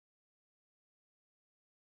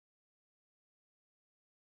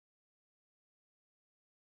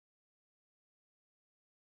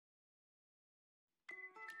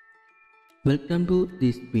Welcome to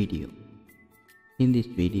this video. In this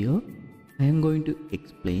video, I am going to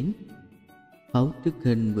explain how to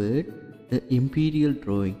convert the imperial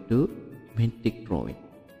drawing to metric drawing.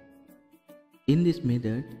 In this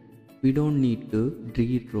method, we don't need to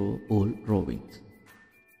redraw all drawings.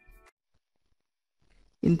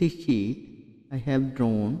 In this sheet, I have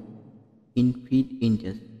drawn in feet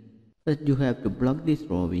inches. First, you have to block this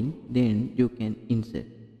drawing, then you can insert.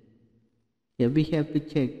 Here we have to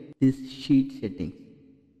check this sheet settings.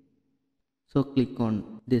 So click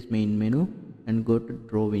on this main menu and go to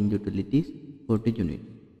drawing utilities, go to units.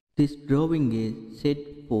 This drawing is set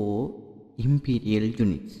for imperial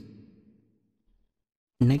units.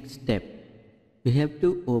 Next step, we have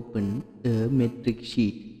to open a metric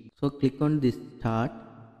sheet. So click on this start,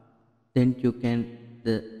 then you can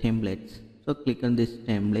the templates. So click on this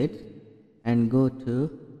templates and go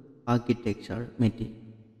to architecture material.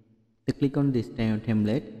 So click on this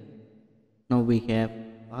template. Now we have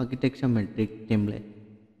architecture metric template.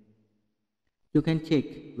 You can check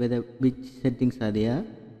whether which settings are there.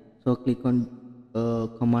 So click on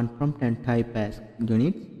command prompt and type as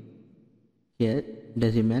units. Here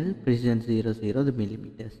decimal, precision 00, the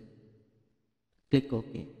millimeters. Click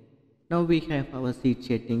OK. Now we have our sheet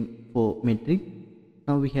setting for metric.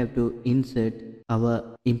 Now we have to insert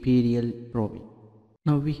our imperial drawing.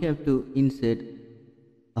 Now we have to insert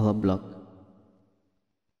our block.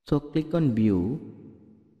 So click on view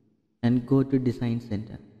and go to design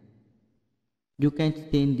center. You can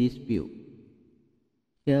change this view.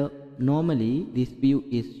 Here normally this view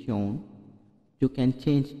is shown. You can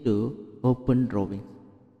change to open drawings.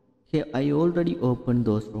 Here I already opened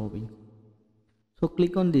those drawings. So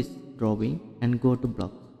click on this drawing and go to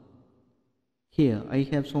blocks. Here I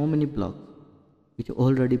have so many blocks which are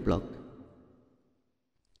already blocked.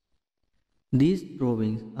 These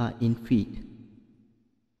drawings are in feet.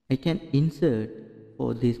 I can insert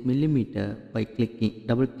for this millimeter by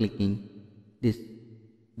double clicking this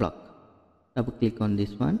block. Double click on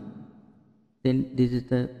this one. Then this is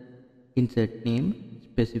the insert name,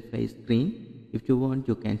 specify screen. If you want,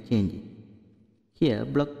 you can change it. Here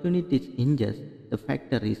block unit is inches. The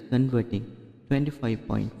factor is converting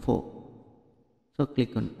 25.4. So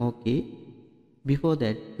click on OK. Before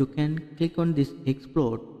that, you can click on this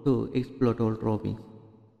export to export all drawings.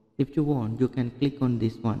 If you want, you can click on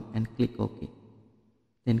this one and click OK.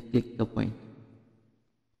 Then click the point.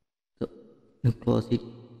 So you close it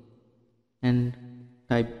and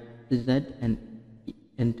type Z and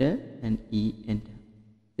enter and E enter.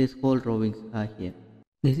 These whole drawings are here.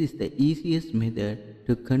 This is the easiest method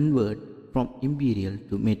to convert from imperial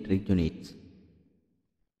to metric units.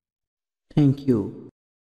 Thank you.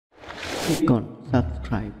 Click on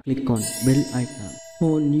subscribe. Click on bell icon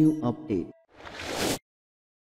for new updates.